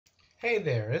Hey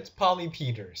there, it's Paulee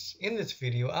Peters. In this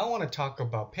video, I want to talk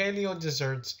about paleo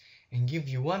desserts and give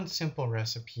you one simple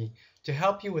recipe to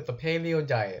help you with the paleo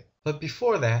diet. But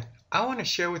before that, I want to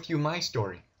share with you my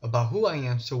story about who I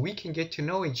am so we can get to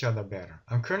know each other better.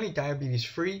 I'm currently diabetes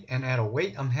free and at a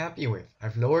weight I'm happy with.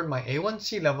 I've lowered my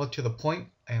A1C level to the point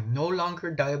I am no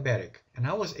longer diabetic, and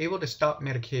I was able to stop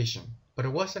medication. But it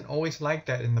wasn't always like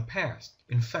that in the past.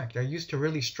 In fact, I used to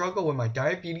really struggle with my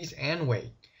diabetes and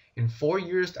weight. In 4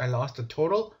 years, I lost a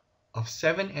total of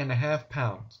 7.5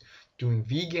 pounds. Doing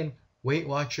vegan, Weight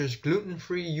Watchers,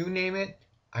 gluten-free, you name it,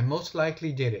 I most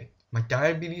likely did it. My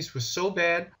diabetes was so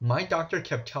bad, my doctor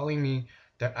kept telling me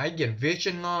that I'd get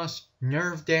vision loss,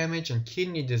 nerve damage, and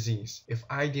kidney disease if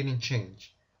I didn't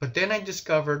change. But then I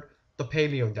discovered the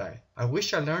paleo diet. I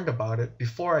wish I learned about it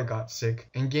before I got sick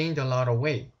and gained a lot of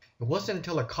weight. It wasn't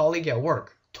until a colleague at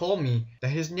work told me that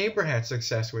his neighbor had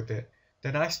success with it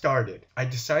that I started. I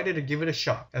decided to give it a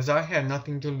shot as I had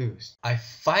nothing to lose. I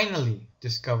finally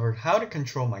discovered how to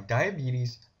control my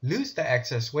diabetes, lose the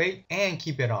excess weight, and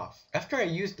keep it off. After I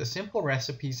used the simple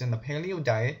recipes in the paleo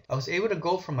diet, I was able to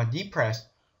go from a depressed,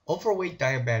 overweight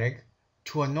diabetic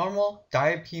to a normal,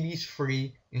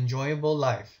 diabetes-free, enjoyable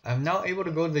life. I'm now able to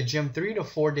go to the gym 3 to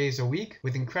 4 days a week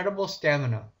with incredible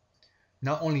stamina.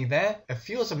 Not only that, it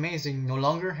feels amazing no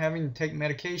longer having to take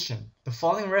medication. The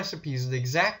following recipe is the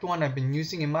exact one I've been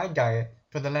using in my diet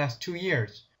for the last 2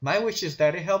 years. My wish is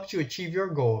that it helps you achieve your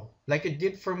goal, like it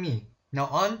did for me. Now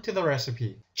on to the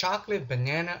recipe. Chocolate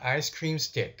banana ice cream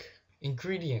stick.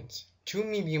 Ingredients: 2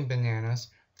 medium bananas,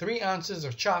 3 ounces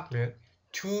of chocolate,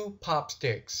 2 pop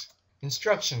sticks.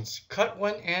 Instructions: cut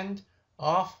one end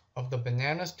off of the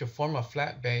bananas to form a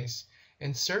flat base.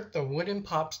 Insert the wooden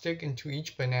pop stick into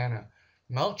each banana.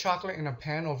 Melt chocolate in a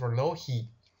pan over low heat.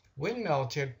 When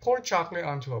melted, pour chocolate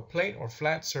onto a plate or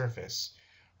flat surface.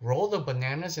 Roll the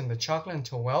bananas in the chocolate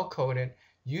until well coated,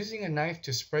 using a knife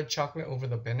to spread chocolate over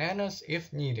the bananas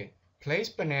if needed. Place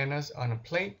bananas on a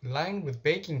plate lined with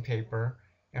baking paper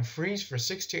and freeze for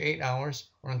 6 to 8 hours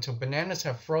or until bananas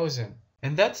have frozen.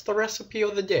 And that's the recipe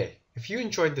of the day. If you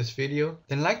enjoyed this video,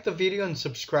 then like the video and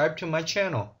subscribe to my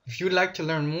channel. If you'd like to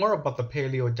learn more about the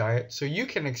paleo diet so you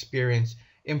can experience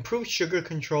improved sugar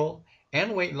control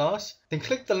and weight loss, then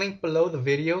click the link below the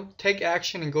video, take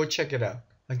action, and go check it out.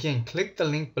 Again, click the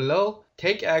link below,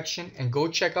 take action, and go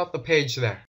check out the page there.